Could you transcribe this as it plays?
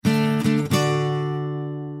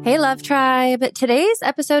Hey, Love Tribe. Today's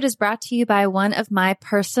episode is brought to you by one of my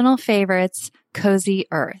personal favorites, Cozy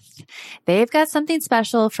Earth. They've got something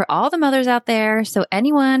special for all the mothers out there. So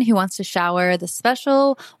anyone who wants to shower the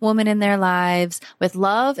special woman in their lives with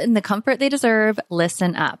love and the comfort they deserve,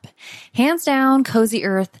 listen up. Hands down, Cozy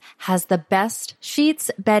Earth has the best sheets,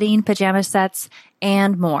 bedding, pajama sets,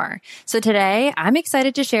 and more. So today, I'm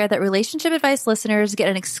excited to share that Relationship Advice listeners get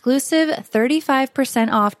an exclusive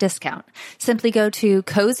 35% off discount. Simply go to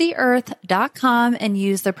CozyEarth.com and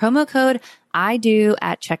use the promo code I do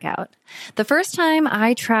at checkout. The first time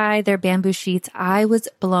I tried their bamboo sheets, I was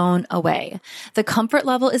blown away. The comfort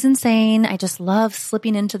level is insane. I just love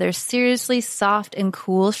slipping into their seriously soft and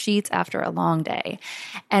cool sheets after a long day.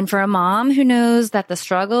 And for a mom who knows that the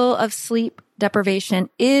struggle of sleep deprivation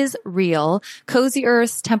is real, Cozy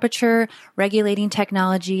Earth's temperature regulating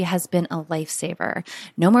technology has been a lifesaver.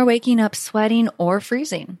 No more waking up sweating or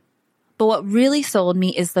freezing. But what really sold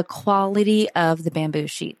me is the quality of the bamboo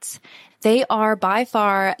sheets. They are by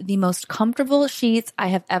far the most comfortable sheets I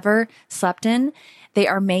have ever slept in. They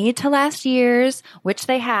are made to last years, which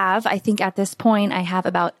they have. I think at this point, I have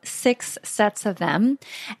about 6 sets of them.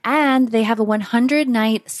 And they have a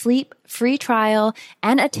 100-night sleep-free trial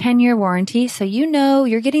and a 10-year warranty. So you know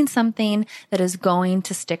you're getting something that is going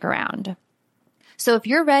to stick around. So if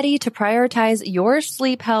you're ready to prioritize your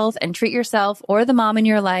sleep health and treat yourself or the mom in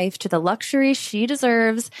your life to the luxury she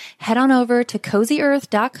deserves, head on over to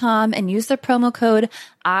CozyEarth.com and use the promo code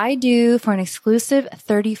I do for an exclusive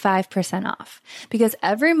 35% off. Because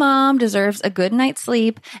every mom deserves a good night's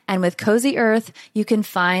sleep, and with Cozy Earth, you can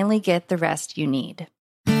finally get the rest you need.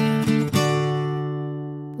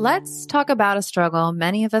 Let's talk about a struggle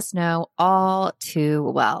many of us know all too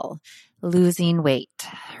well. Losing weight.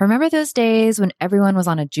 Remember those days when everyone was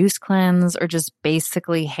on a juice cleanse or just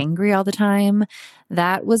basically hangry all the time?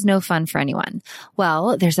 That was no fun for anyone.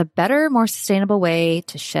 Well, there's a better, more sustainable way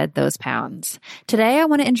to shed those pounds. Today, I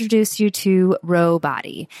want to introduce you to Ro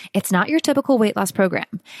Body. It's not your typical weight loss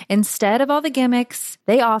program. Instead of all the gimmicks,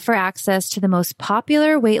 they offer access to the most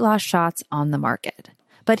popular weight loss shots on the market.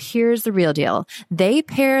 But here's the real deal. They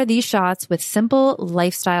pair these shots with simple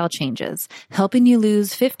lifestyle changes, helping you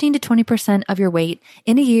lose 15 to 20% of your weight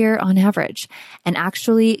in a year on average, and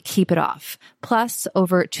actually keep it off. Plus,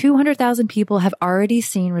 over 200,000 people have already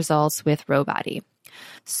seen results with Ro Body.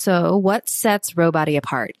 So what sets Ro Body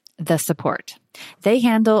apart? The support. They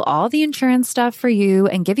handle all the insurance stuff for you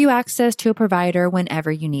and give you access to a provider whenever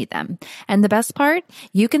you need them. And the best part,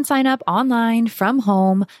 you can sign up online from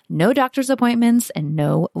home, no doctor's appointments and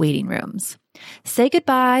no waiting rooms. Say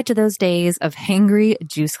goodbye to those days of hangry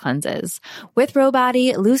juice cleanses. With Ro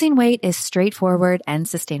Body, losing weight is straightforward and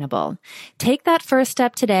sustainable. Take that first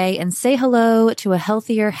step today and say hello to a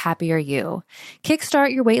healthier, happier you.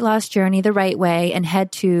 Kickstart your weight loss journey the right way and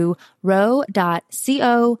head to ro.co/IDO.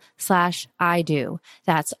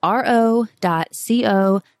 That's ro.co/IDO.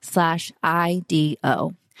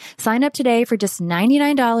 Sign up today for just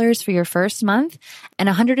 $99 for your first month and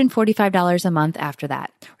 $145 a month after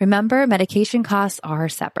that. Remember, medication costs are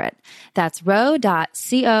separate. That's ro.co/IDO.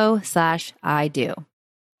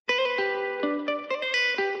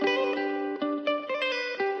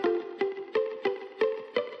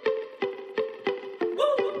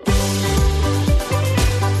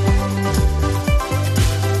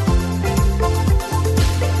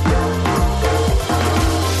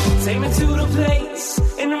 Take me to the place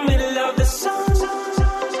in the middle of the sun.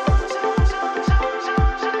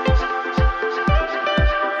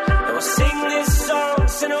 And we'll sing this song,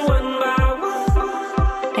 sing it one by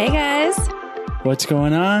one. Hey guys. What's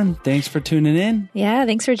going on? Thanks for tuning in. Yeah,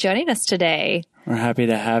 thanks for joining us today. We're happy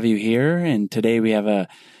to have you here. And today we have a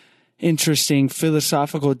interesting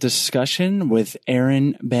philosophical discussion with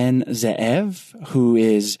Aaron Ben-Zeev, who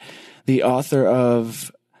is the author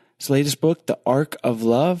of his latest book, The Arc of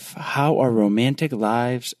Love, How Our Romantic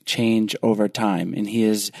Lives Change Over Time. And he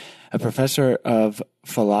is a professor of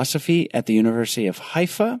philosophy at the University of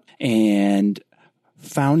Haifa and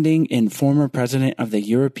founding and former president of the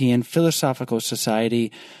European Philosophical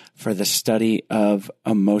Society for the Study of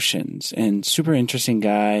Emotions. And super interesting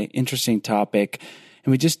guy, interesting topic.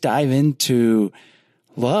 And we just dive into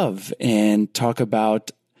love and talk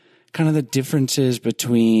about kind of the differences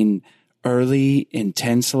between early,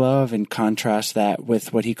 intense love and contrast that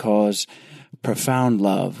with what he calls profound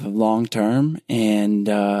love, long term, and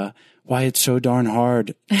why it's so darn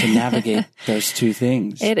hard to navigate those two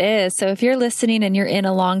things. It is. So if you're listening and you're in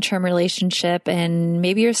a long-term relationship and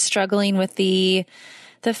maybe you're struggling with the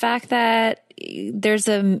fact that there's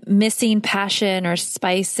a missing passion or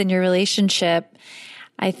spice in your relationship,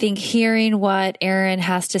 I think hearing what Aaron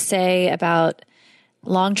has to say about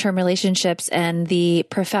long-term relationships and the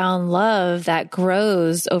profound love that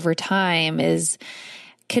grows over time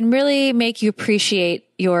can really make you appreciate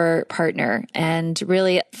your partner. And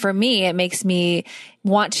really, for me, it makes me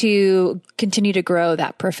want to continue to grow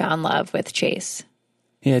that profound love with Chase.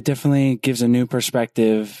 Yeah, it definitely gives a new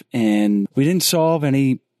perspective. And we didn't solve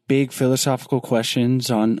any big philosophical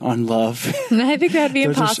questions on love. I think that'd be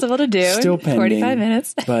impossible to do still in 45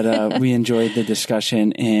 minutes. But we enjoyed the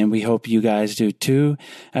discussion, and we hope you guys do too.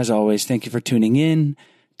 As always, thank you for tuning in,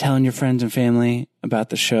 telling your friends and family about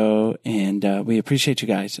the show, and we appreciate you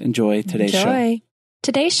guys. Enjoy today's show.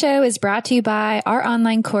 Today's show is brought to you by our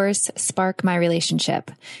online course, Spark My Relationship.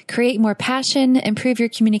 Create more passion, improve your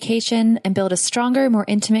communication, and build a stronger, more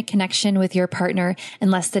intimate connection with your partner in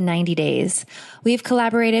less than 90 days. We've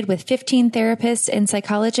collaborated with 15 therapists and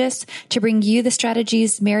psychologists to bring you the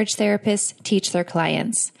strategies marriage therapists teach their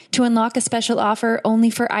clients. To unlock a special offer only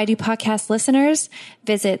for I Do Podcast listeners,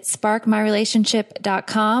 visit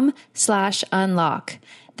sparkmyrelationship.com/unlock.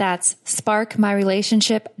 That's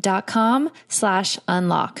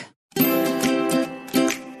sparkmyrelationship.com/unlock.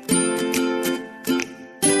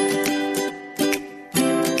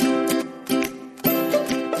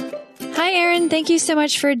 Hi, Aaron. Thank you so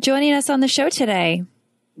much for joining us on the show today.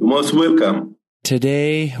 You're most welcome.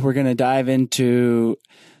 Today, we're going to dive into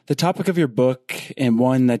the topic of your book, and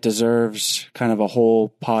one that deserves kind of a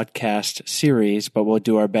whole podcast series, but we'll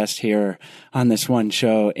do our best here on this one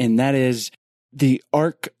show. And that is the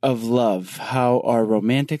arc of love, how our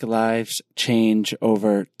romantic lives change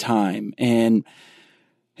over time. And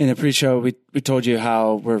in the pre-show, we told you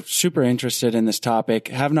how we're super interested in this topic,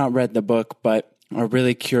 have not read the book, but are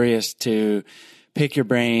really curious to pick your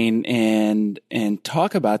brain and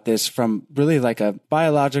talk about this from really like a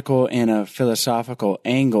biological and a philosophical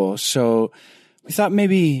angle. So we thought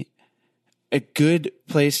maybe a good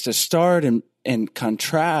place to start and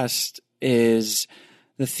contrast is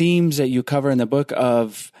the themes that you cover in the book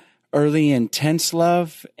of early intense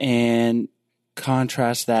love, and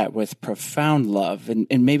contrast that with profound love. And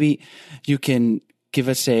maybe you can give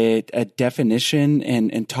us a definition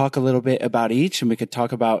and talk a little bit about each, and we could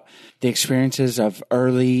talk about the experiences of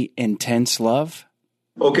early intense love.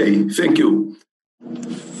 Okay, thank you.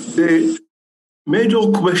 The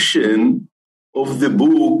major question of the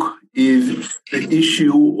book is the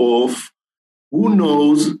issue of who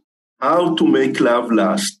knows how to make love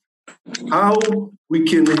last, how we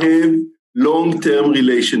can have long-term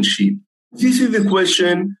relationship. This is a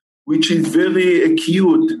question which is very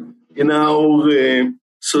acute in our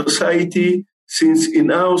society, since in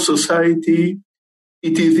our society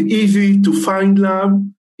it is easy to find love,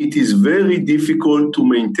 it is very difficult to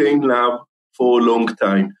maintain love for a long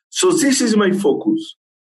time. So this is my focus.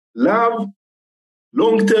 Love,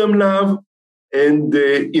 long-term love, and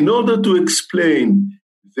in order to explain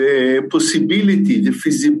the possibility, the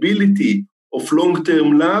feasibility of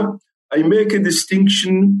long-term love, I make a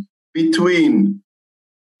distinction between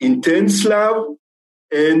intense love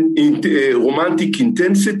and romantic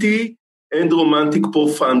intensity and romantic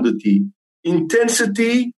profundity.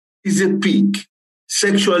 Intensity is a peak,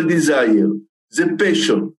 sexual desire, the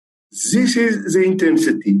passion. This is the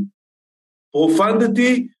intensity.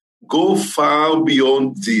 Profundity goes far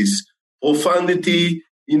beyond this. Profundity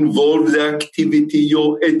involves the activity,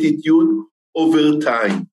 your attitude over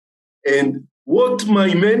time. And what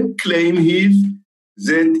my main claim is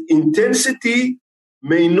that intensity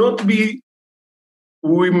we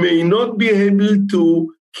may not be able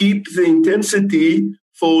to keep the intensity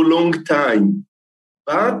for a long time,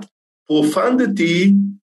 but profundity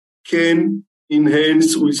can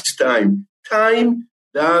enhance with time. Time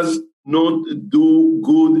does not do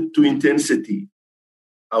good to intensity.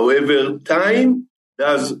 However, time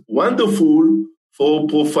does wonderful for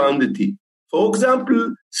profundity. For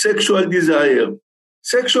example, sexual desire.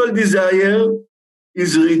 Sexual desire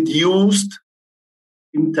is reduced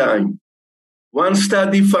in time. One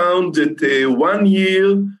study found that 1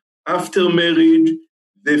 year after marriage,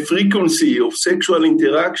 the frequency of sexual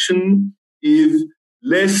interaction is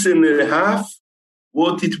less than half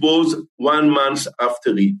what it was 1 month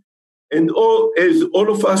after it. And as all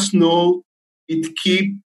of us know, it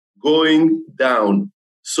keeps going down.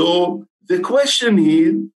 So the question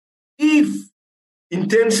is, if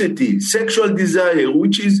intensity, sexual desire,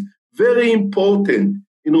 which is very important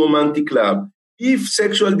in romantic love, if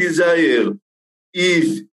sexual desire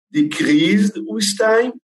is decreased with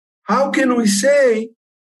time, how can we say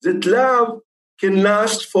that love can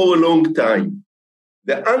last for a long time?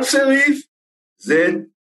 The answer is that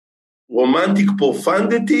romantic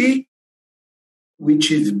profundity,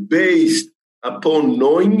 which is based upon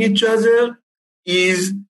knowing each other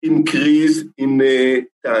is increased in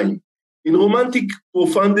time. In romantic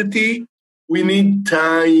profundity, we need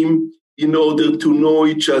time in order to know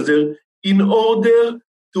each other, in order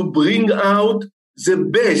to bring out the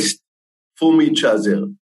best from each other.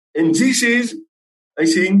 And this is, I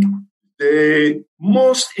think, the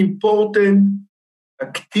most important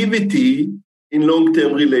activity in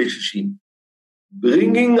long-term relationship,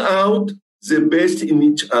 bringing out the best in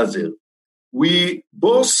each other. We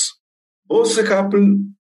both the couple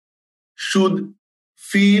should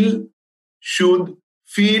feel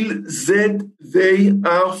that they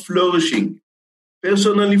are flourishing,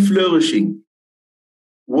 personally flourishing,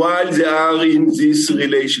 while they are in this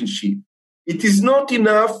relationship. It is not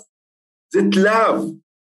enough that love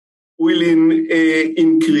will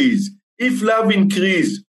increase. If love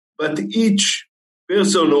increases, but each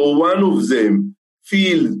person or one of them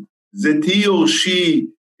feels that he or she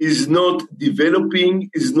is not developing,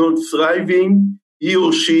 is not thriving, he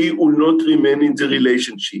or she will not remain in the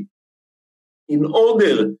relationship. In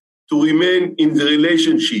order to remain in the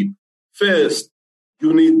relationship, first,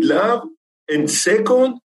 you need love, and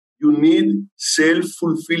second, you need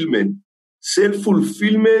self-fulfillment.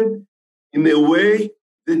 Self-fulfillment in a way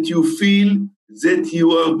that you feel that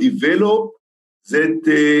you are developed,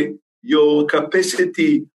 that your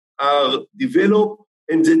capacity are developed,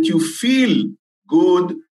 and that you feel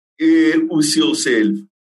good with yourself.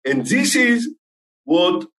 And this is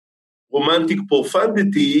what romantic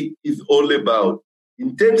profundity is all about.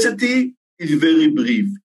 Intensity is very brief.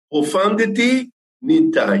 Profundity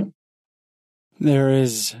need time. There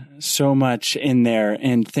is so much in there,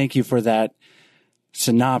 and thank you for that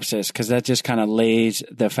synopsis, because that just kind of lays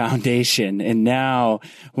the foundation. And now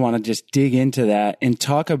I want to just dig into that and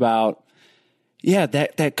talk about,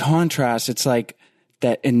 that contrast. It's like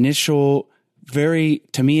that initial,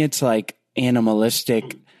 to me, it's like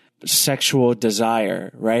animalistic sexual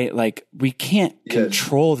desire, right? Like we can't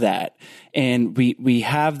control that. And we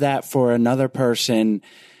have that for another person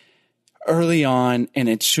early on, and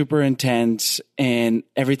it's super intense, and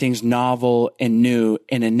everything's novel and new,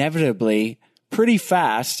 and inevitably pretty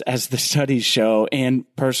fast, as the studies show and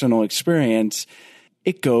personal experience,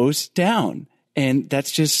 it goes down. And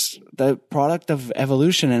that's just the product of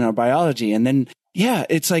evolution in our biology. And then,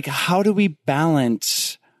 it's like, how do we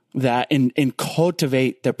balance that and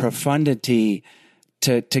cultivate the profundity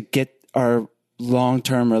to get our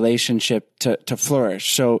long-term relationship to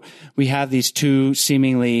flourish? So we have these two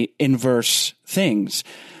seemingly inverse things.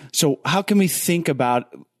 So how can we think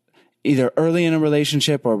about, either early in a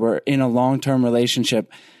relationship or we're in a long-term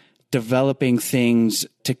relationship, developing things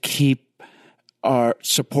to keep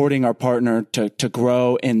supporting our partner to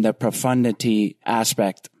grow in the profundity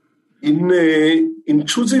aspect? In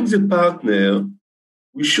choosing the partner,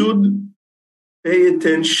 we should pay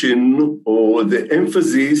attention, or the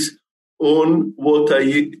emphasis on what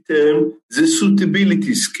I term the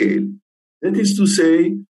suitability scale. That is to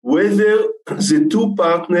say, whether the two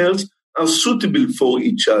partners are suitable for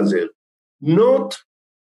each other, not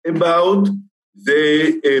about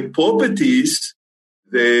the properties,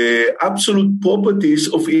 the absolute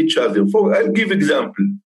properties of each other. I'll give example.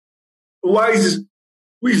 Wise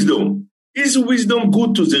wisdom. Is wisdom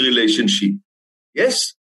good to the relationship?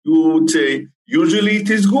 Yes, you would say usually it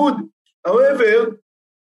is good. However,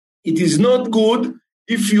 it is not good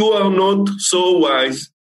if you are not so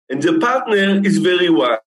wise and the partner is very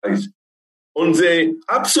wise. On the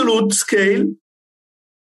absolute scale,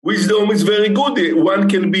 wisdom is very good. One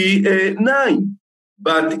can be 9.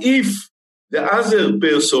 But if the other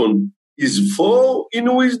person is 4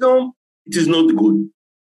 in wisdom, it is not good.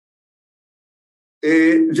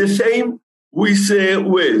 The same with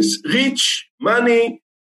wealth. Rich money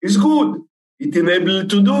is good. It enables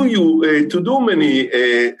to do many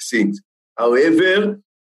things. However,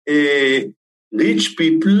 rich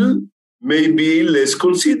people may be less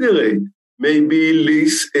considerate, maybe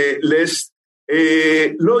less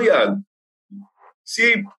loyal.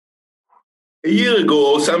 See, a year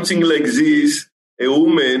ago, something like this, a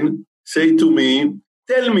woman said to me,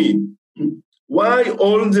 "Tell me, why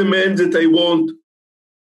all the men that I want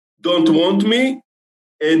don't want me,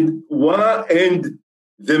 and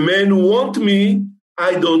the men who want me,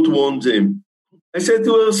 I don't want them?" I said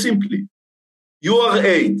to her simply, "You are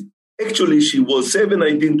 8. Actually, she was 7.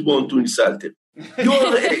 I didn't want to insult her. You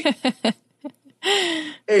are 8.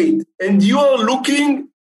 8. And you are looking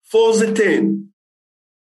for the 10.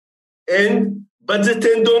 But the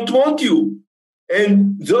 10 don't want you.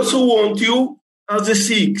 And those who want you are the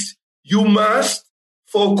 6. You must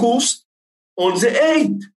focus on the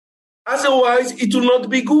 8. Otherwise, it will not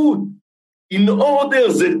be good. In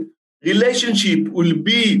order that relationship will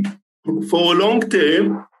be for a long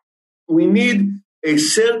term, we need a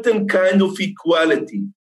certain kind of equality.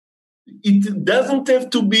 It doesn't have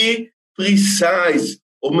to be precise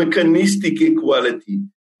or mechanistic equality,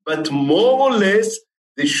 but more or less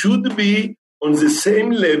they should be on the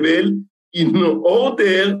same level in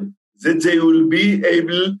order that they will be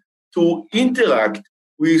able to interact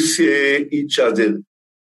with each other.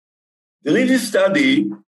 There is a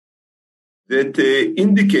study that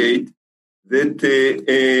indicate that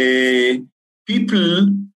people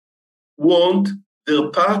want their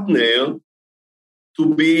partner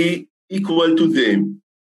to be equal to them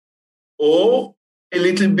or a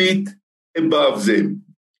little bit above them.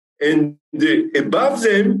 And above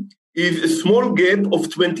them is a small gap of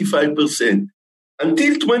 25%.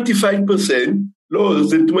 Until 25%, lower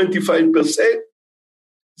than 25%,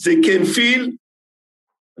 they can feel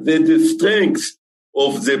that the strengths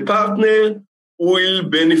of the partner will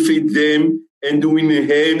benefit them and will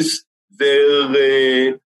enhance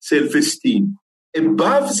their self-esteem.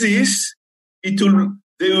 Above this, they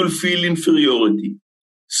will feel inferiority.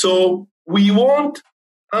 So we want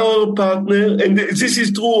our partner, and this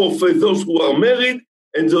is true of those who are married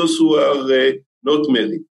and those who are not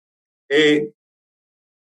married.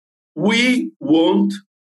 We want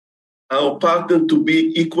our partner to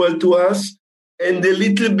be equal to us and a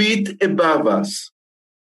little bit above us,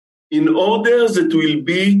 in order that we'll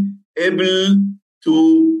be able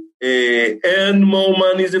to earn more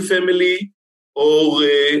money as a family or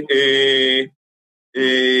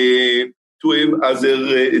to have other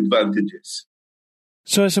advantages.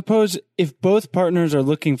 So I suppose if both partners are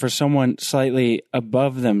looking for someone slightly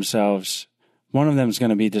above themselves, one of them is going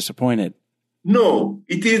to be disappointed. No,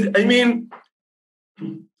 it is, I mean,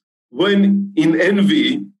 when in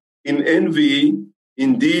envy,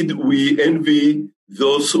 indeed we envy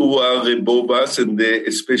those who are above us, and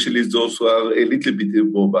especially those who are a little bit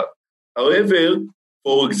above us. However,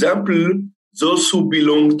 for example, those who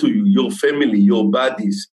belong to you, your family, your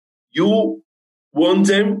buddies, you want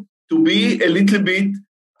them to be a little bit,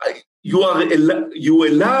 you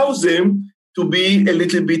allow them to be a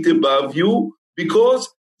little bit above you because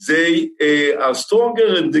they are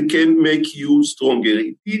stronger and they can make you stronger.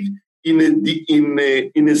 It is,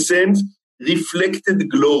 in a sense, reflected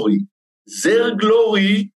glory. Their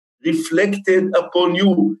glory reflected upon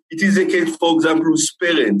you. It is a case, for example, with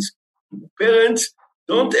parents. Parents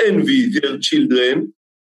don't envy their children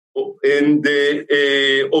and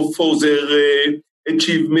for their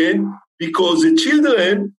achievement, because the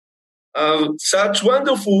children are such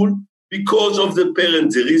wonderful because of the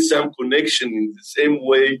parents. There is some connection in the same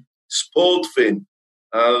way sport fans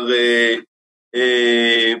are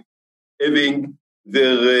having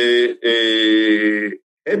their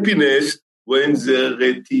happiness when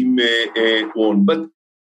their team won. But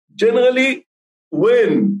generally,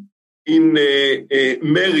 when in a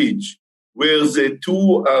marriage where the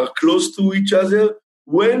two are close to each other,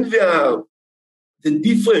 when the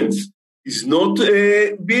difference is not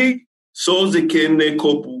big, so they can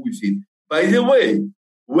cope with it. By the way,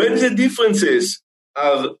 when the differences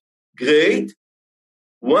are great,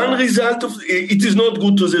 one result of it is not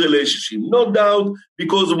good to the relationship, no doubt,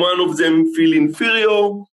 because one of them feel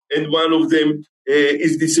inferior and one of them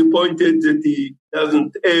is disappointed that he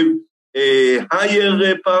doesn't have a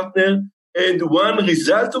higher partner. And one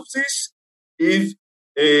result of this is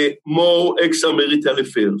more extramarital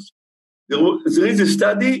affairs. There is a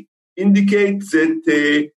study indicates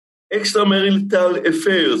that extramarital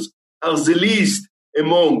affairs are the least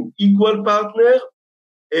among equal partners,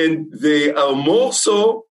 and they are more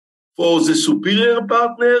so for the superior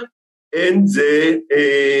partner and the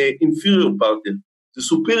inferior partner. The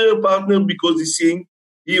superior partner because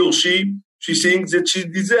he or she thinks that she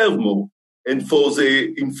deserves more. And for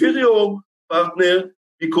the inferior partner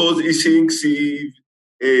because he thinks he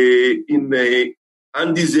in a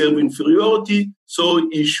undeserved inferiority, so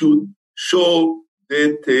he should show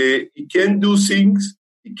that he can do things,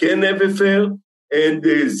 he can have affair, and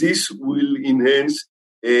this will enhance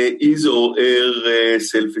his or her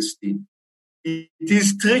self-esteem. It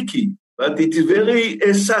is tricky, but it is very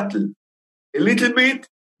subtle. A little bit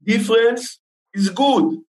difference is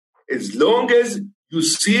good, as long as you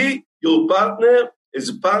see your partner as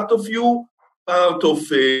part of you, part of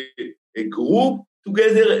a group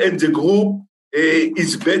together, and the group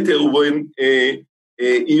is better when he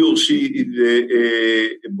or she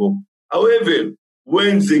is above. However,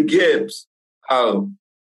 when the gaps are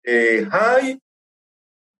high,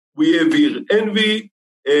 we have here envy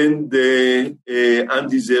and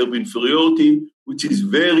undeserved inferiority, which is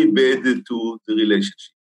very bad to the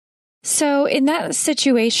relationship. So in that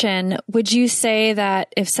situation, would you say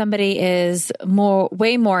that if somebody is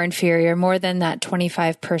way more inferior, more than that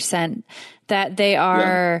 25%, that they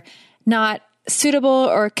are not suitable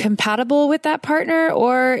or compatible with that partner?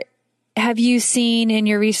 Or have you seen in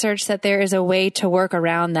your research that there is a way to work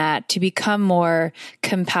around that to become more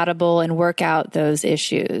compatible and work out those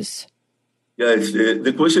issues? Yes,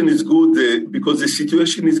 the question is good because the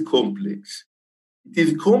situation is complex. It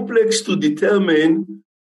is complex to determine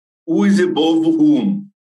who is above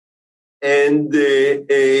whom and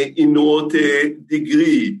in what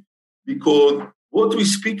degree, because what we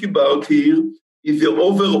speak about here is the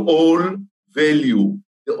overall value.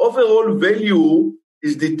 The overall value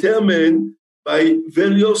is determined by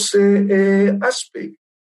various aspects,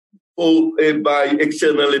 by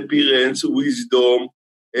external appearance, wisdom,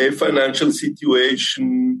 financial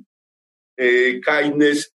situation,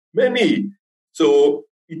 kindness, many. So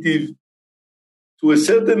it is, to a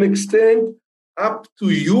certain extent, up to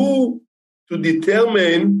you to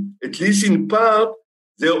determine, at least in part,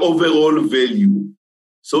 the overall value.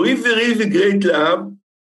 So if there is a great love,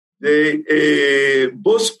 the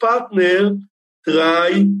both partners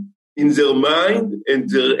try in their mind and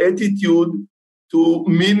their attitude to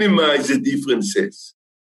minimize the differences.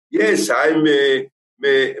 Yes, I'm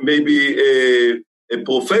maybe a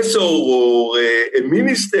professor or a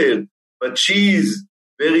minister, but she is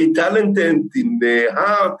very talented in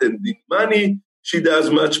art and in money. She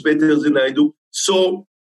does much better than I do. So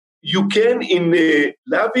you can, in a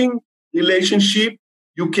loving relationship,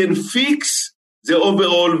 you can fix the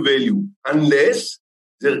overall value, unless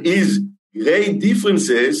there is great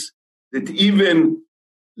differences that even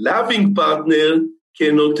loving partner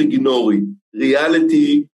cannot ignore it.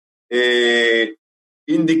 Reality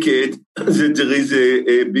indicate that there is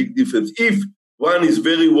a big difference. If one is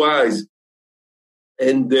very wise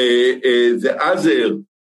and the other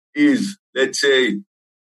is, let's say,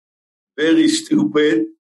 very stupid,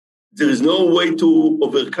 there is no way to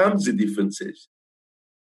overcome the differences.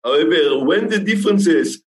 However, when the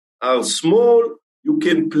differences are small, you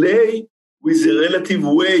can play with the relative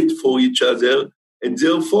weight for each other, and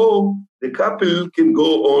therefore the couple can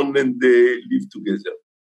go on and live together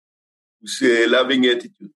with a loving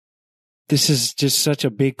attitude. This is just such a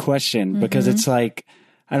big question because it's like,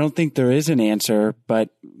 I don't think there is an answer, but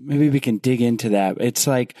maybe we can dig into that. It's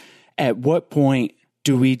like, at what point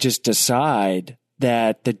do we just decide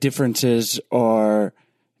that the differences are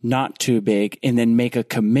not too big and then make a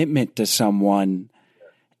commitment to someone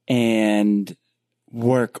and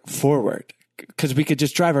work forward? Because we could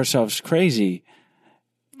just drive ourselves crazy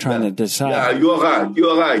trying to decide. Yeah, you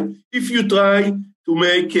are right. If you try to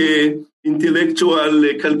make an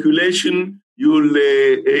intellectual calculation, you'll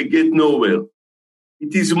get nowhere.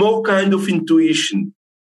 It is more kind of intuition.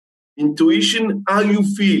 Intuition, how you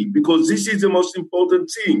feel, because this is the most important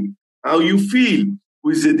thing, how you feel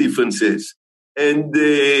with the differences. And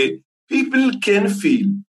people can feel.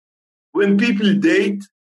 When people date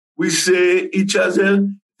with each other,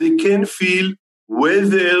 they can feel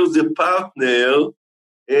whether the partner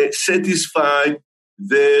satisfies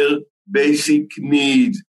their basic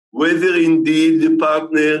needs, whether indeed the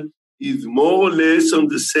partner is more or less on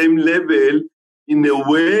the same level in a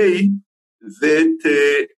way that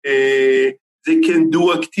they can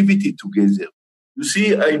do activity together. You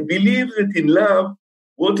see, I believe that in love,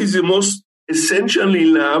 what is the most essential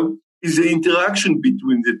in love is the interaction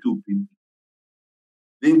between the two people.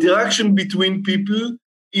 The interaction between people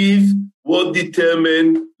is what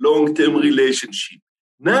determines long-term relationship.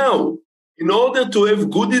 Now, in order to have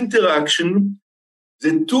good interaction,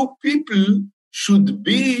 the two people should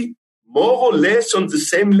be more or less on the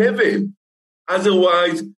same level.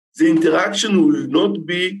 Otherwise, the interaction will not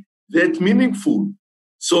be that meaningful.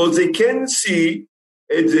 So they can see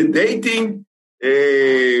at the dating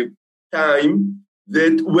time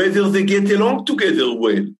that whether they get along together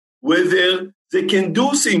well, whether they can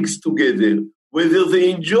do things together, whether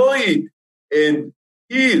they enjoy it. And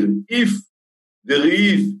here, if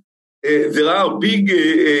there are big,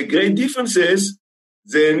 great differences,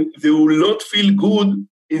 then they will not feel good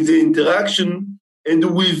in the interaction,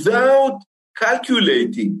 and without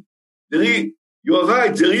calculating. You are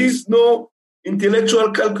right, there is no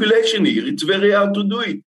intellectual calculation here. It's very hard to do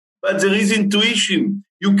it. But there is intuition.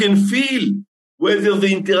 You can feel whether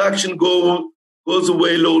the interaction goes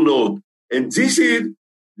well or not. And this is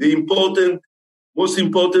the most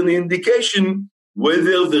important indication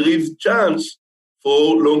whether there is chance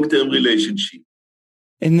for long-term relationship.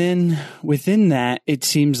 And then within that, it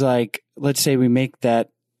seems like, let's say we make that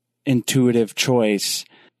intuitive choice.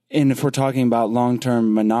 And if we're talking about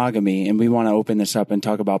long-term monogamy, and we want to open this up and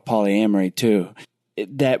talk about polyamory too,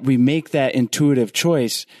 that we make that intuitive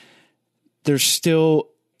choice, there's still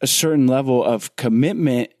a certain level of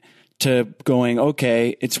commitment to going,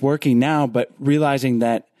 okay, it's working now, but realizing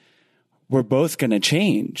that we're both going to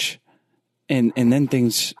change. And then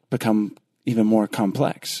things become even more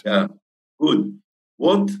complex. Yeah, good.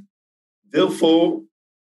 Therefore,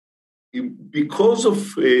 because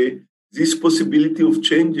of this possibility of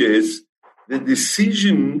changes, the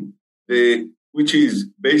decision, which is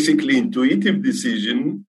basically intuitive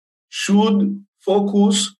decision, should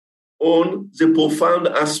focus on the profound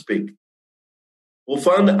aspect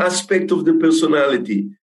of the personality.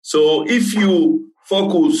 So if you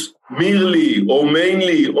focus merely or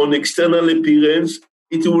mainly on external appearance,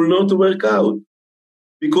 it will not work out.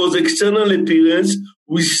 Because external appearance,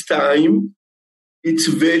 with time, its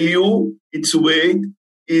value, its weight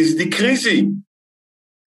is decreasing.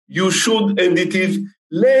 And it is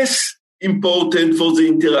less important for the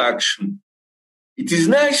interaction. It is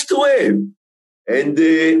nice to have. And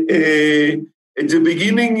at the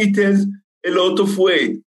beginning, it has a lot of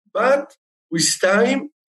weight. But with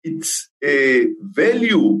time, its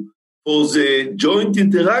value for the joint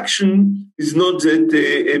interaction is not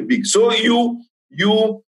that big. So you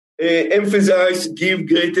emphasize, give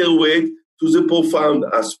greater weight to the profound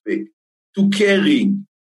aspect, to caring,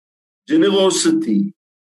 generosity,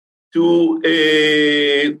 to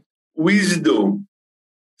wisdom,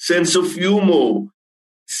 sense of humor,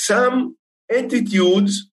 some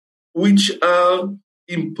attitudes which are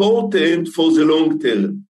important for the long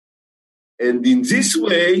term. And in this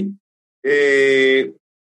way,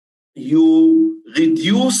 you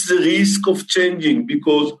reduce the risk of changing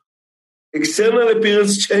because external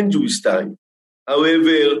appearance change with time.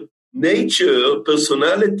 However, nature,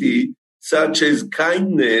 personality, such as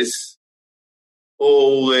kindness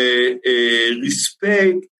or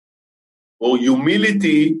respect or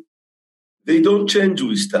humility, they don't change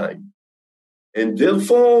with time. And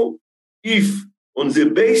therefore, if on the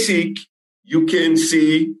basic you can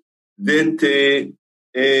see that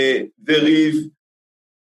there is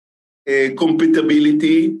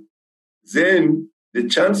compatibility, then the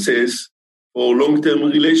chances for long-term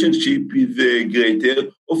relationship is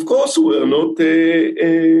greater. Of course, we are not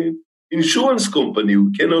an insurance company.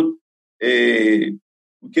 We cannot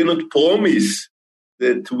promise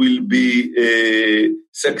that will be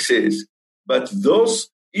success. But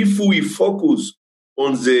if we focus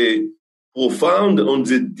on the profound, on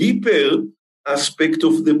the deeper aspect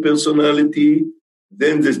of the personality,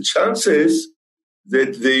 then the chances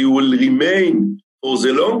that they will remain for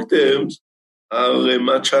the long term are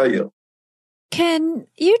much higher. Can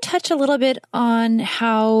you touch a little bit on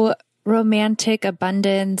how romantic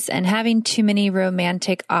abundance and having too many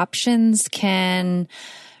romantic options can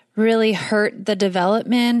really hurt the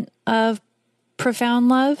development of profound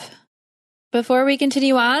love? Before we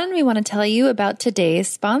continue on, we want to tell you about today's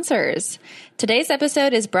sponsors. Today's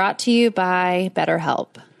episode is brought to you by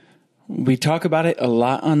BetterHelp. We talk about it a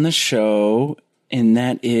lot on the show, and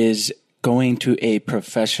that is going to a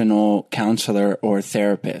professional counselor or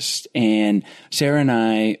therapist. And Sarah and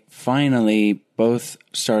I finally both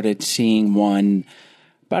started seeing one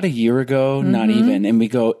about a year ago, not even. And we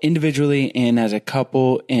go individually and as a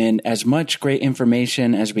couple, and as much great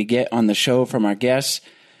information as we get on the show from our guests,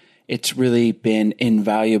 it's really been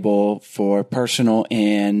invaluable for personal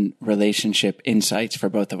and relationship insights for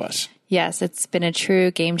both of us. Yes, it's been a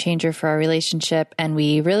true game changer for our relationship, and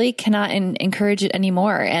we really cannot encourage it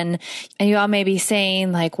anymore. And you all may be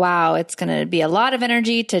saying like, wow, it's going to be a lot of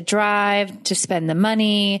energy to drive, to spend the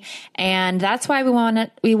money. And that's why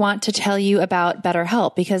we want to tell you about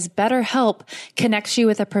BetterHelp, because BetterHelp connects you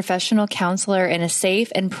with a professional counselor in a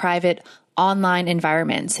safe and private online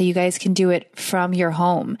environment. So you guys can do it from your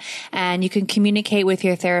home, and you can communicate with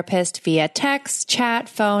your therapist via text, chat,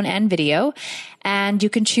 phone, and video. And you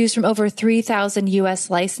can choose from over 3,000 U.S.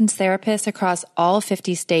 licensed therapists across all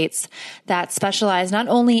 50 states that specialize not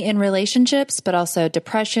only in relationships, but also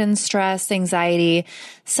depression, stress, anxiety,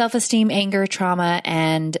 self-esteem, anger, trauma,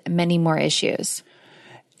 and many more issues.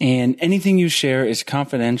 And anything you share is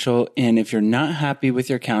confidential. And if you're not happy with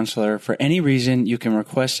your counselor for any reason, you can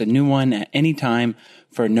request a new one at any time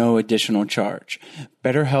for no additional charge.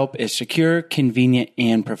 BetterHelp is secure, convenient,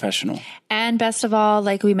 and professional. And best of all,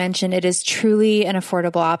 like we mentioned, it is truly an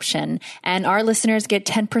affordable option. And our listeners get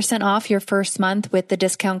 10% off your first month with the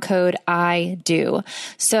discount code IDO.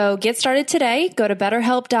 So get started today. Go to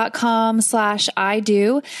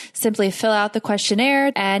betterhelp.com/IDO. Simply fill out the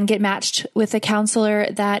questionnaire and get matched with a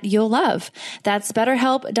counselor that you'll love. That's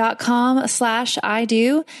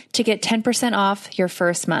betterhelp.com/IDO to get 10% off your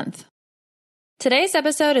first month. Today's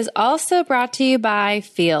episode is also brought to you by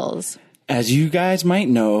Feels. As you guys might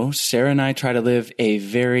know, Sarah and I try to live a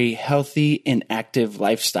very healthy and active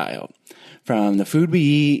lifestyle, from the food we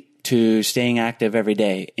eat to staying active every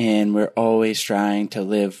day. And we're always trying to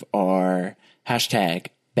live our hashtag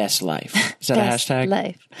best life. Is that Best a hashtag?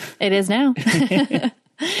 Life. It is now.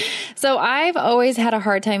 So I've always had a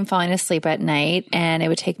hard time falling asleep at night, and it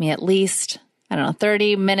would take me at least,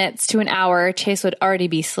 30 minutes to an hour. Chase would already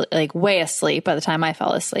be way asleep by the time I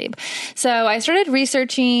fell asleep. So I started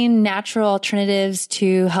researching natural alternatives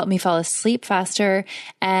to help me fall asleep faster.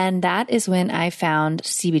 And that is when I found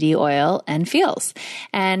CBD oil and Feals.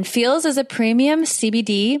 And Feals is a premium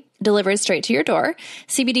CBD delivered straight to your door.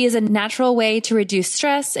 CBD is a natural way to reduce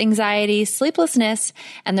stress, anxiety, sleeplessness,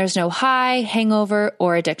 and there's no high, hangover,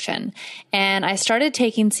 or addiction. And I started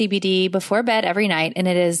taking CBD before bed every night, and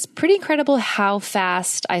it is pretty incredible how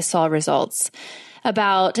fast I saw results.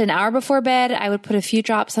 About an hour before bed, I would put a few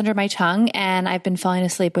drops under my tongue, and I've been falling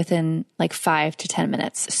asleep within 5 to 10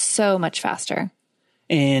 minutes. So much faster.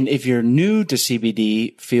 And if you're new to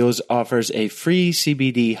CBD, Feals offers a free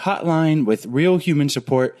CBD hotline with real human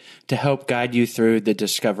support to help guide you through the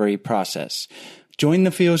discovery process. Join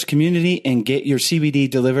the Feals community and get your CBD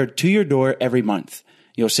delivered to your door every month.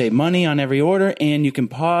 You'll save money on every order, and you can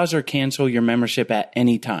pause or cancel your membership at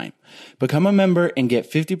any time. Become a member and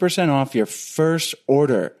get 50% off your first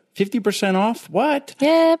order. 50% off? What?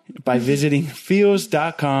 Yep. By visiting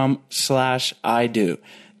feals.com/ido.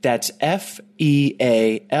 That's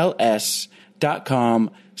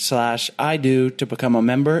FEALS.com/ido to become a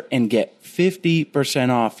member and get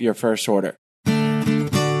 50% off your first order.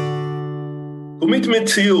 Commitment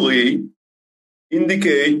theory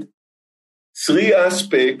indicate three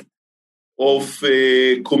aspects of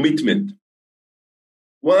commitment.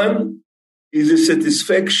 One is the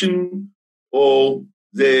satisfaction, or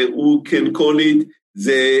we can call it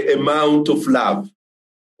the amount of love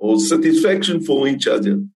or satisfaction for each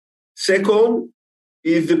other. Second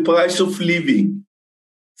is the price of living.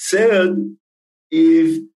 Third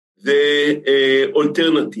is the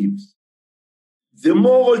alternatives. The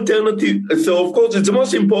more alternative, so of course, the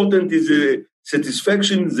most important is the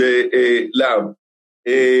satisfaction, the love.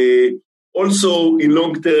 Also, in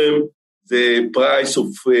long term, the price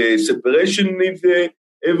of separation is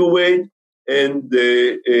everywhere, and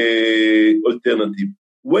the alternative.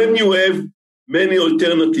 When you have many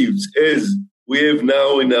alternatives, as we have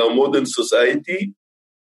now in our modern society,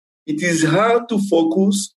 it is hard to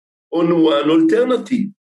focus on one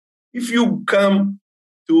alternative. If you come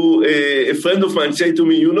to a friend of mine, say to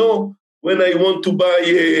me, when I want to buy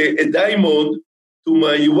a diamond to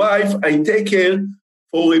my wife, I take her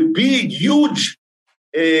for a big, huge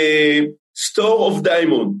store of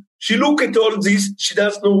diamond. She look at all this, she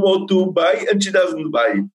doesn't know what to buy, and she doesn't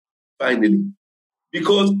buy it, finally.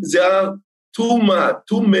 Because there are too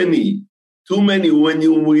many. When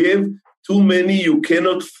you have too many, you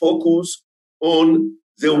cannot focus on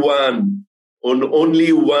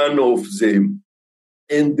only one of them.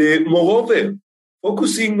 And moreover,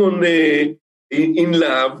 focusing on in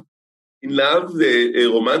love, the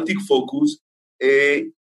romantic focus,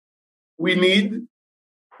 we need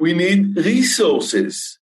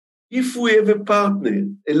resources. If we have a partner,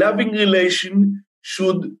 a loving relation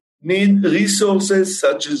should need resources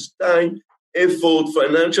such as time, effort,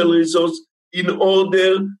 financial resource, in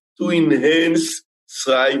order to enhance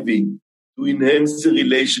thriving, to enhance the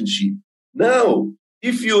relationship. Now,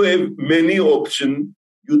 if you have many options,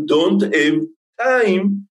 you don't have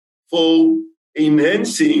time for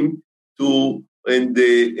enhancing and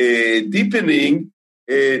deepening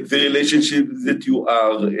the relationship that you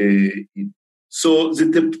are in. So the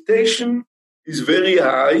temptation is very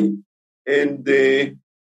high, and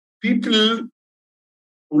people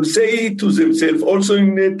will say to themselves, also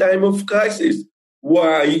in a time of crisis,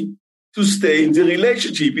 why to stay in the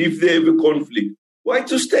relationship if they have a conflict? Why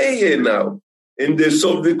to stay here now and they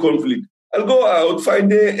solve the conflict? I'll go out, find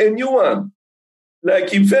a new one.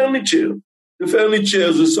 Like in furniture. The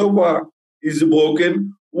sofa is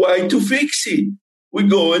broken. Why to fix it? We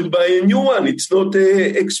go and buy a new one. It's not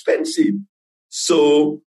expensive.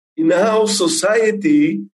 So in our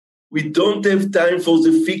society, we don't have time for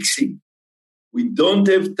the fixing. We don't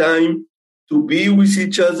have time to be with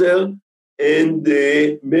each other and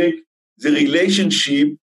make the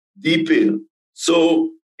relationship deeper.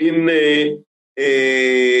 So and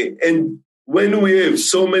when we have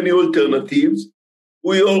so many alternatives,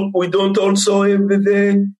 we don't also have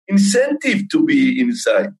the incentive to be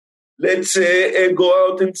inside. Let's go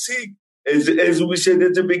out and seek. As we said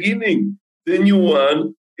at the beginning, the new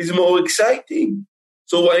one is more exciting.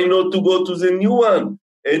 So why not to go to the new one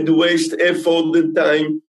and waste effort and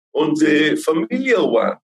time on the familiar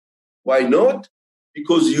one? Why not?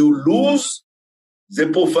 Because you lose the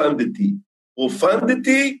profundity.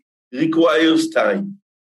 Profundity requires time.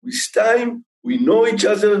 With time, we know each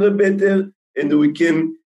other better, and we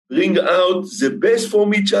can bring out the best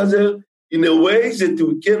from each other in a way that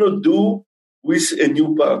we cannot do with a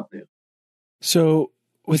new partner. So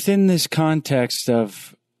within this context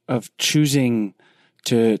of choosing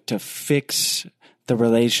to fix the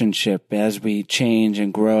relationship as we change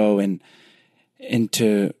and grow and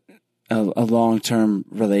into a long-term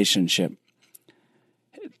relationship,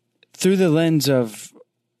 through the lens of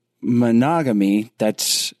monogamy,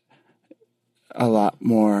 that's a lot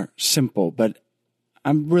more simple. But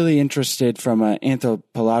I'm really interested from an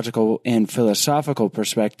anthropological and philosophical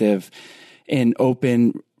perspective in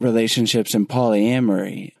open relationships and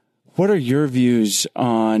polyamory. What are your views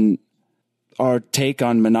on our take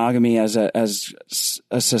on monogamy as a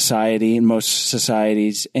society, in most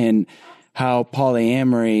societies, and how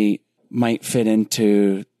polyamory might fit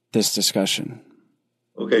into this discussion?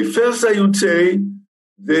 Okay, first I would say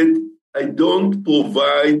that I don't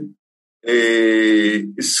provide a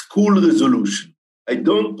school resolution. I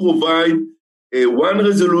don't provide one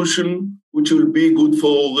resolution which will be good for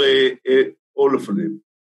all of them,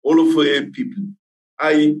 all of people.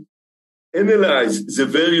 I analyze the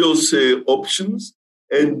various options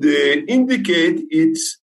and indicate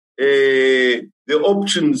the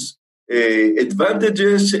options,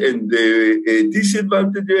 advantages and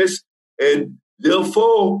disadvantages, and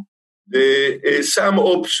therefore some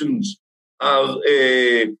options are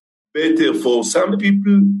better for some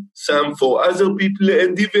people, some for other people,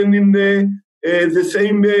 and even in the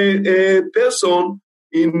same person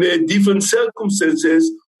in different circumstances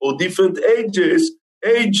or different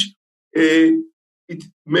age, it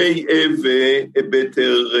may have a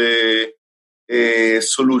better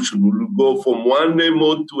solution. We'll go from one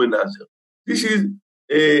mode to another. This is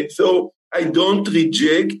so I don't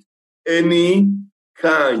reject any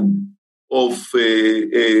kind of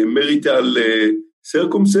marital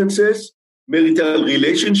circumstances, marital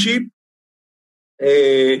relationship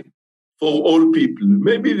for all people.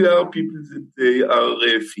 Maybe there are people that they are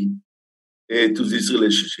fit to this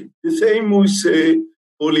relationship. The same with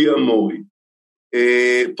polyamory.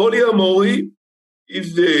 Polyamory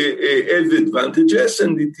has advantages,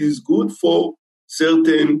 and it is good for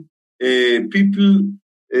certain people.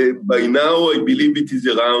 By now, I believe it is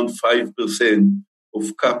around 5%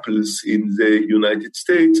 of couples in the United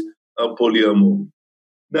States are polyamory.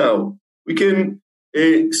 Now, we can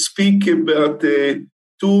speak about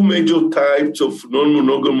two major types of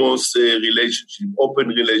non-monogamous relationship, open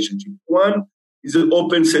relationship. One is an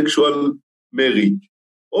open sexual marriage.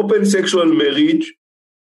 Open sexual marriage,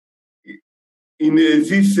 in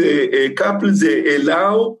these couples, they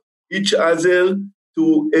allow each other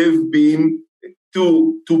to have been,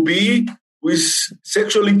 to be with,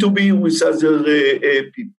 sexually to be with other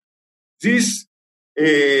people. These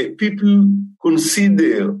people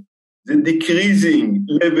consider the decreasing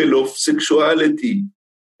level of sexuality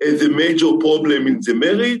as a major problem in the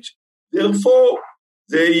marriage. Therefore,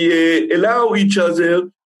 they allow each other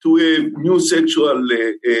to a new sexual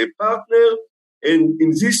partner, and in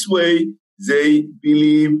this way, they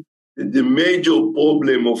believe that the major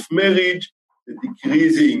problem of marriage, the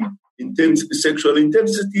decreasing sexual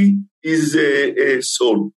intensity, is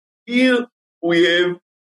solved. Here we have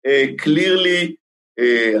clearly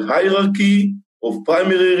a hierarchy of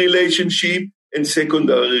primary relationship and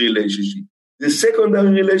secondary relationship. The secondary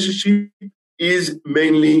relationship is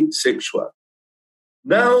mainly sexual.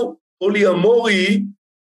 Now, polyamory,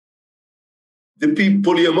 the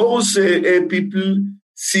polyamorous people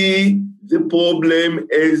see the problem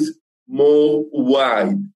as more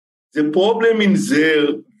wide. The problem in their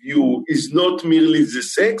view is not merely the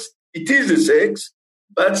sex, it is the sex,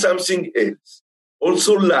 but something else,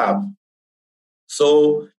 also love.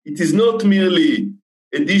 So it is not merely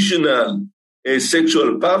additional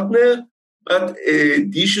sexual partner, but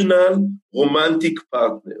additional romantic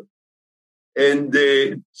partner. And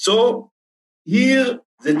so here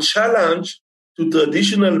the challenge to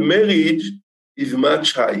traditional marriage is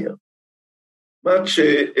much higher,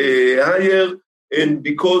 and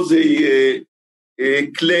because they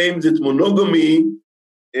claim that monogamy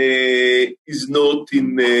is not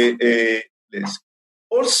in less.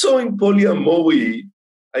 Also in polyamory,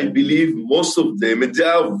 I believe most of them, and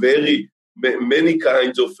there are very many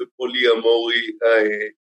kinds of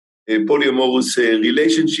polyamorous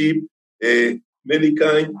relationship, many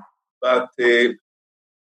kinds, but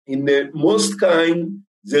in most kind,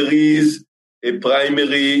 there is a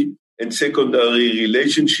primary and secondary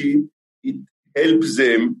relationship. It helps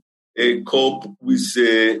them cope with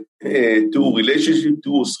two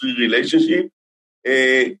or three relationships,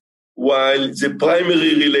 while the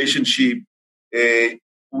primary relationship,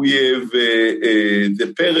 we have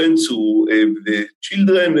the parents who have the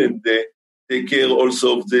children and take care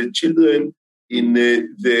also of the children. In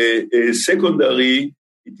the secondary,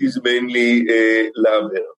 it is mainly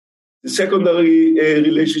lover. The secondary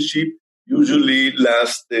relationship usually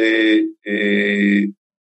lasts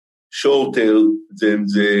shorter than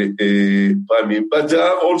the primary. But there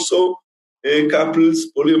are also couples,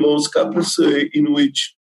 polyamorous couples, in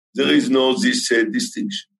which there is no this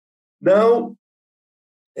distinction. Now,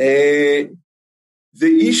 the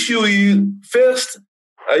issue is, first,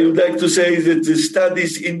 I would like to say that the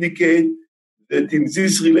studies indicate that in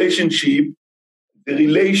this relationship, the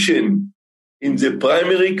relation in the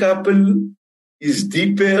primary couple is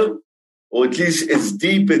deeper, or at least as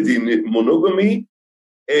deep as in monogamy,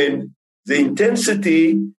 and the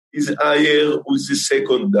intensity is higher with the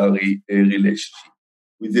secondary relationship,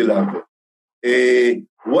 with the lover.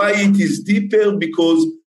 Why it is deeper? Because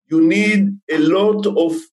you need a lot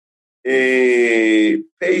of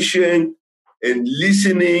patience and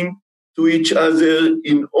listening to each other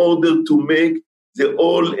in order to make the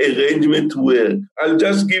whole arrangement work. I'll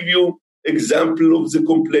just give you example of the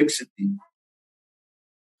complexity.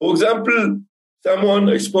 For example,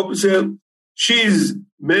 I spoke with her, she's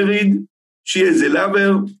married, she has a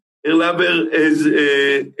lover, her lover has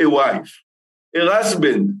a wife. Her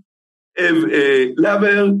husband have a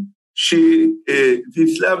lover,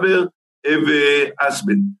 this lover have a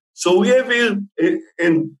husband. So we have here,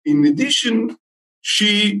 and in addition,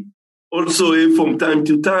 she also have from time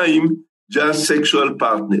to time just sexual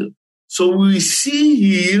partner. So we see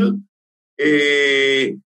here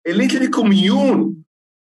a little commune,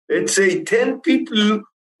 let's say 10 people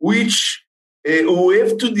which who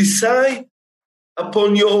have to decide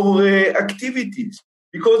upon your activities.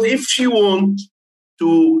 Because if she wants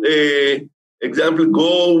to, example,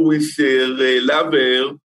 go with her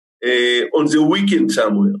lover on the weekend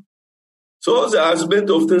somewhere, so the husband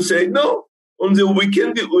often say, no, on the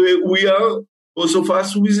weekend we are, both of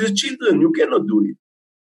us, with the children. You cannot do it.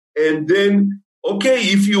 And then, okay,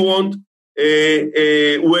 if you want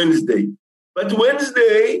Wednesday. But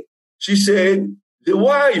Wednesday, she said, the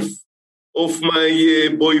wife of my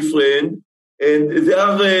boyfriend, and they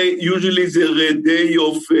are usually their day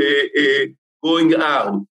of going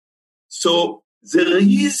out. So there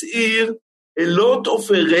is here a lot of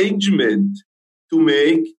arrangement to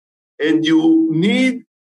make, and you need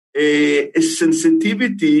a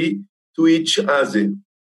sensitivity to each other.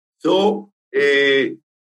 So the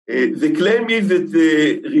claim is that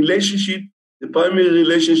the relationship, the primary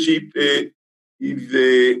relationship,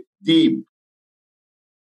 is deep.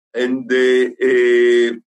 And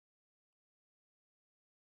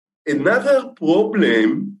another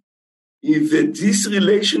problem is that this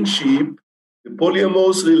relationship, the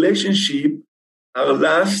polyamorous relationship, are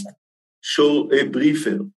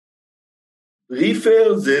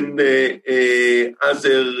briefer than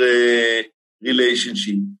other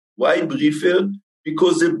relationship. Why briefer?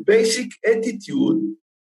 Because the basic attitude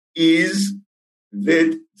is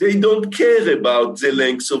that they don't care about the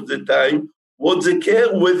length of the time. What they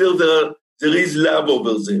care, whether there is love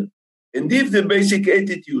over there. And if the basic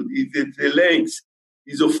attitude is that the length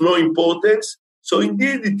is of no importance, so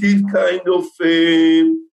indeed it is kind of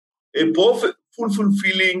a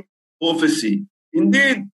fulfilling prophecy.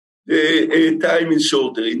 Indeed, the time is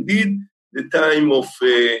shorter. Indeed, the time of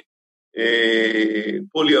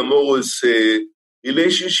polyamorous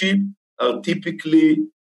relationship are typically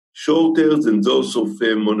shorter than those of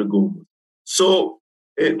monogamy. So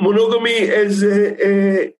monogamy has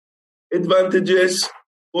advantages.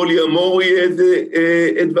 Polyamory has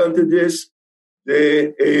advantages.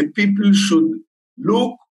 The people should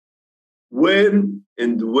look when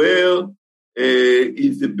and where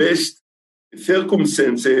is the best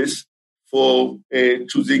circumstances for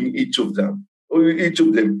choosing each of them.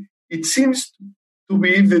 It seems to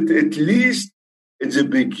be that at least at the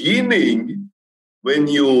beginning, when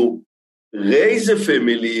you raise a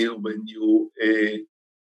family, when you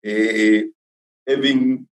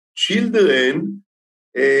having children,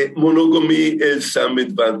 monogamy has some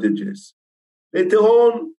advantages. Later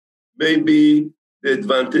on, maybe the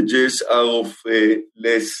advantages are of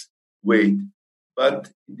less weight,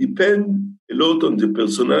 but it depends a lot on the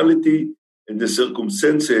personality and the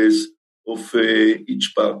circumstances of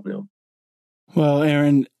each partner. Well,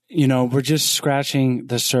 Aaron, we're just scratching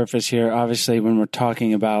the surface here. Obviously, when we're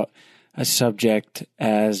talking about a subject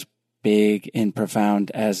as big and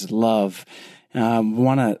profound as love, we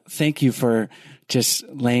want to thank you for just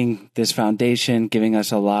laying this foundation, giving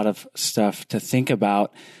us a lot of stuff to think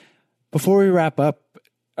about. Before we wrap up,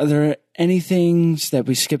 are there any things that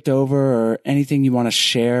we skipped over or anything you want to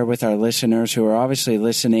share with our listeners who are obviously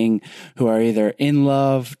listening, who are either in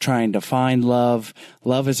love, trying to find love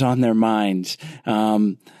is on their minds,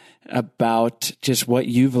 about just what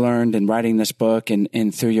you've learned in writing this book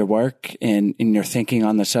and through your work and in your thinking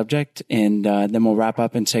on the subject? And then we'll wrap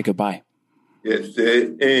up and say goodbye. Yes.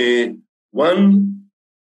 One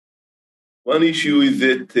issue is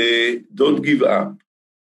that don't give up.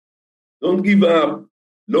 Don't give up.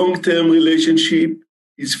 Long-term relationship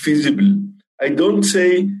is feasible. I don't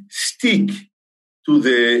say stick to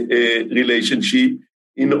the relationship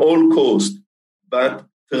in all cost, but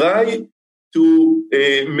try to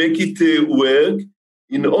make it work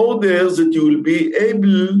in order that you will be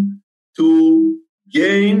able to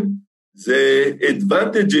gain the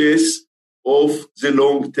advantages of the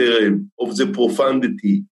long term, of the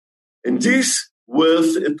profundity. And this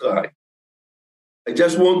worth a try. I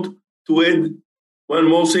just want to add one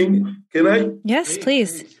more thing. Can I? Yes,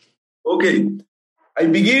 please. Okay. I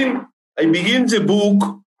begin the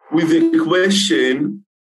book with the question,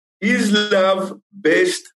 is love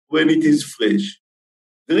best when it is fresh?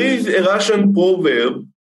 There is a Russian proverb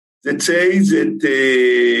that says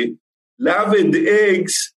that love and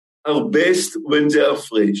eggs are best when they are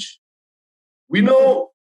fresh. We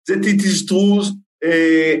know that it is true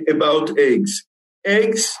about eggs.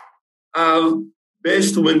 Eggs are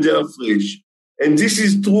best when they are fresh. And this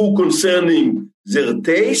is true concerning their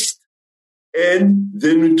taste and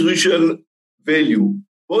the nutritional value.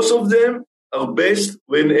 Both of them are best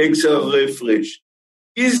when eggs are fresh.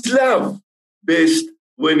 Is love best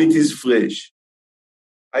when it is fresh?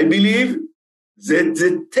 I believe that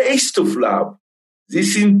the taste of love,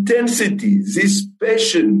 this intensity, this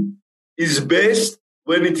passion, is best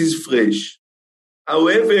when it is fresh.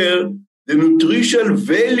 However, the nutritional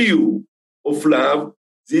value of love,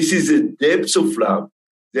 this is the depth of love,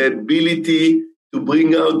 the ability to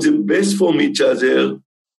bring out the best from each other,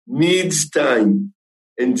 needs time.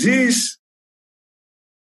 And this,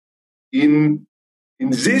 in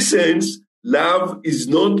this sense, love is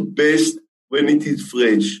not best when it is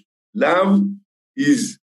fresh. Love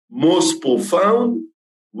is most profound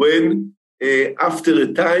when after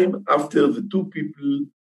a time, after the two people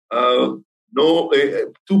know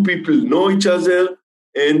each other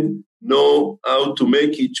and know how to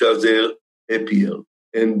make each other happier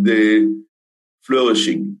and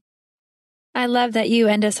flourishing. I love that you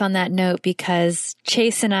end us on that note, because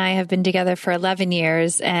Chase and I have been together for 11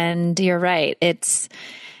 years, and you're right. It's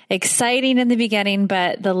exciting in the beginning,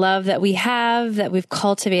 but the love that we have, that we've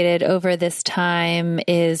cultivated over this time,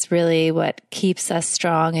 is really what keeps us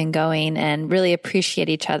strong and going and really appreciate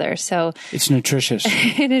each other. So it's nutritious.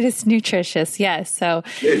 And it is nutritious. Yes. So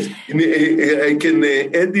yes, I can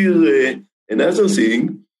add here another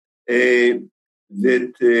thing, that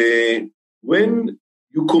when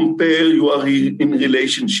you compare, you are in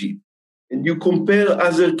relationship and you compare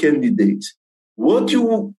other candidates, what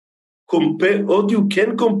you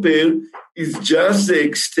can compare is just the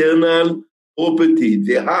external property,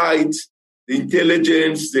 the height, the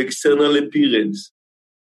intelligence, the external appearance.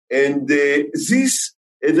 And this,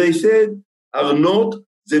 as I said, are not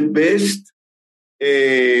the best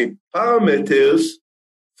parameters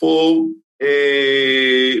for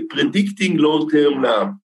predicting long-term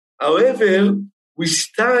love. However, with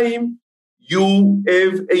time, you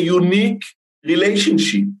have a unique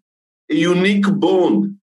relationship, a unique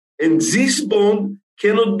bond. And this bond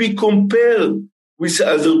cannot be compared with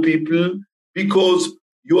other people because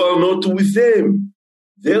you are not with them.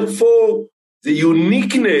 Therefore, the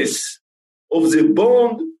uniqueness of the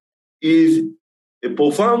bond is a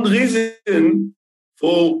profound reason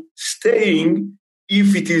for staying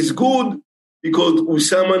if it is good, because with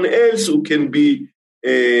someone else who can be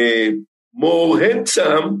more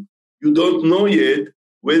handsome, you don't know yet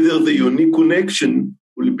whether the unique connection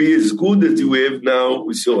will be as good as you have now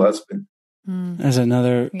with your husband. As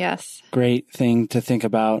another great thing to think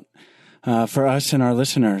about for us and our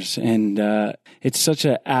listeners. And it's such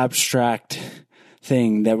an abstract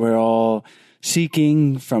thing that we're all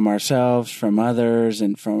seeking from ourselves, from others,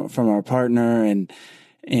 and from our partner. And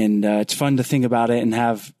it's fun to think about it and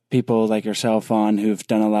have people like yourself on who've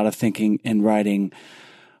done a lot of thinking and writing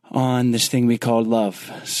on this thing we call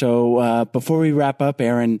love. So before we wrap up,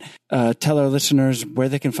 Aaron, tell our listeners where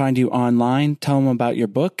they can find you online. Tell them about your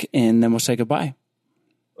book, and then we'll say goodbye.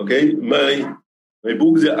 Okay. My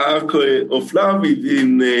book, The Arc of Love, is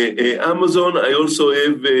in Amazon. I also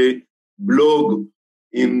have a blog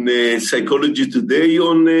in Psychology Today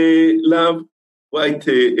on love, quite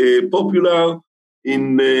popular.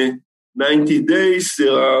 in 90 days,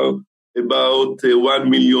 there are about 1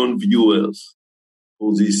 million viewers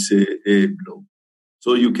for this blog.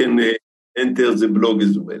 So you can enter the blog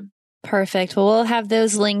as well. Perfect. Well, we'll have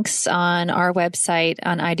those links on our website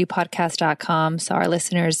on idopodcast.com. So our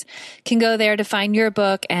listeners can go there to find your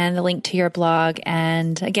book and the link to your blog.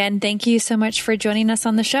 And again, thank you so much for joining us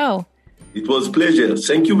on the show. It was a pleasure.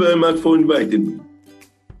 Thank you very much for inviting me.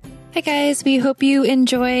 Hi guys, we hope you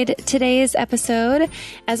enjoyed today's episode.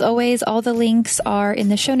 As always, all the links are in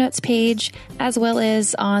the show notes page as well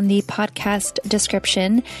as on the podcast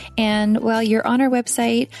description. And while you're on our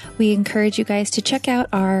website, we encourage you guys to check out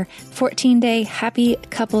our 14-day Happy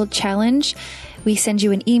Couple Challenge. We send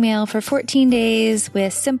you an email for 14 days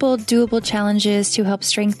with simple, doable challenges to help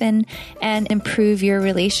strengthen and improve your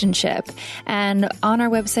relationship. And on our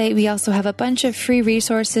website, we also have a bunch of free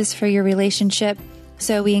resources for your relationship.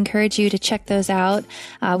 So we encourage you to check those out.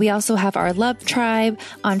 We also have our Love Tribe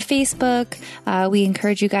on Facebook. We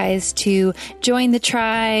encourage you guys to join the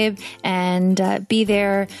tribe and be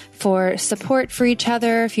there for support for each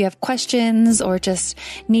other. If you have questions or just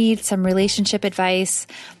need some relationship advice,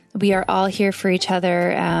 we are all here for each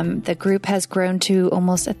other. The group has grown to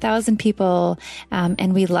almost 1,000 people,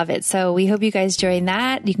 and we love it. So we hope you guys join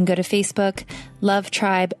that. You can go to Facebook, Love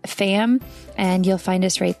Tribe Fam, and you'll find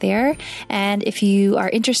us right there. And if you are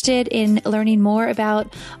interested in learning more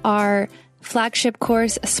about our flagship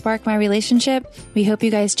course, Spark My Relationship, we hope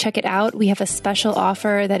you guys check it out. We have a special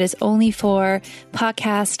offer that is only for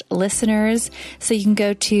podcast listeners. So you can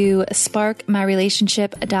go to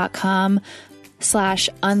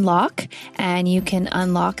sparkmyrelationship.com/unlock, and you can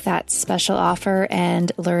unlock that special offer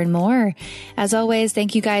and learn more. As always,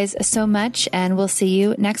 thank you guys so much, and we'll see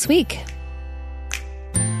you next week.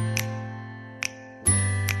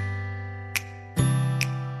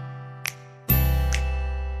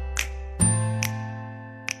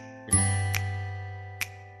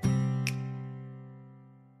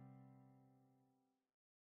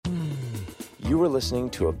 You were listening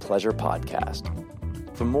to a Pleasure Podcast.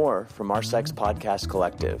 For more from our Sex Podcast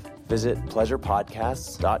Collective, visit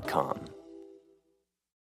pleasurepodcasts.com.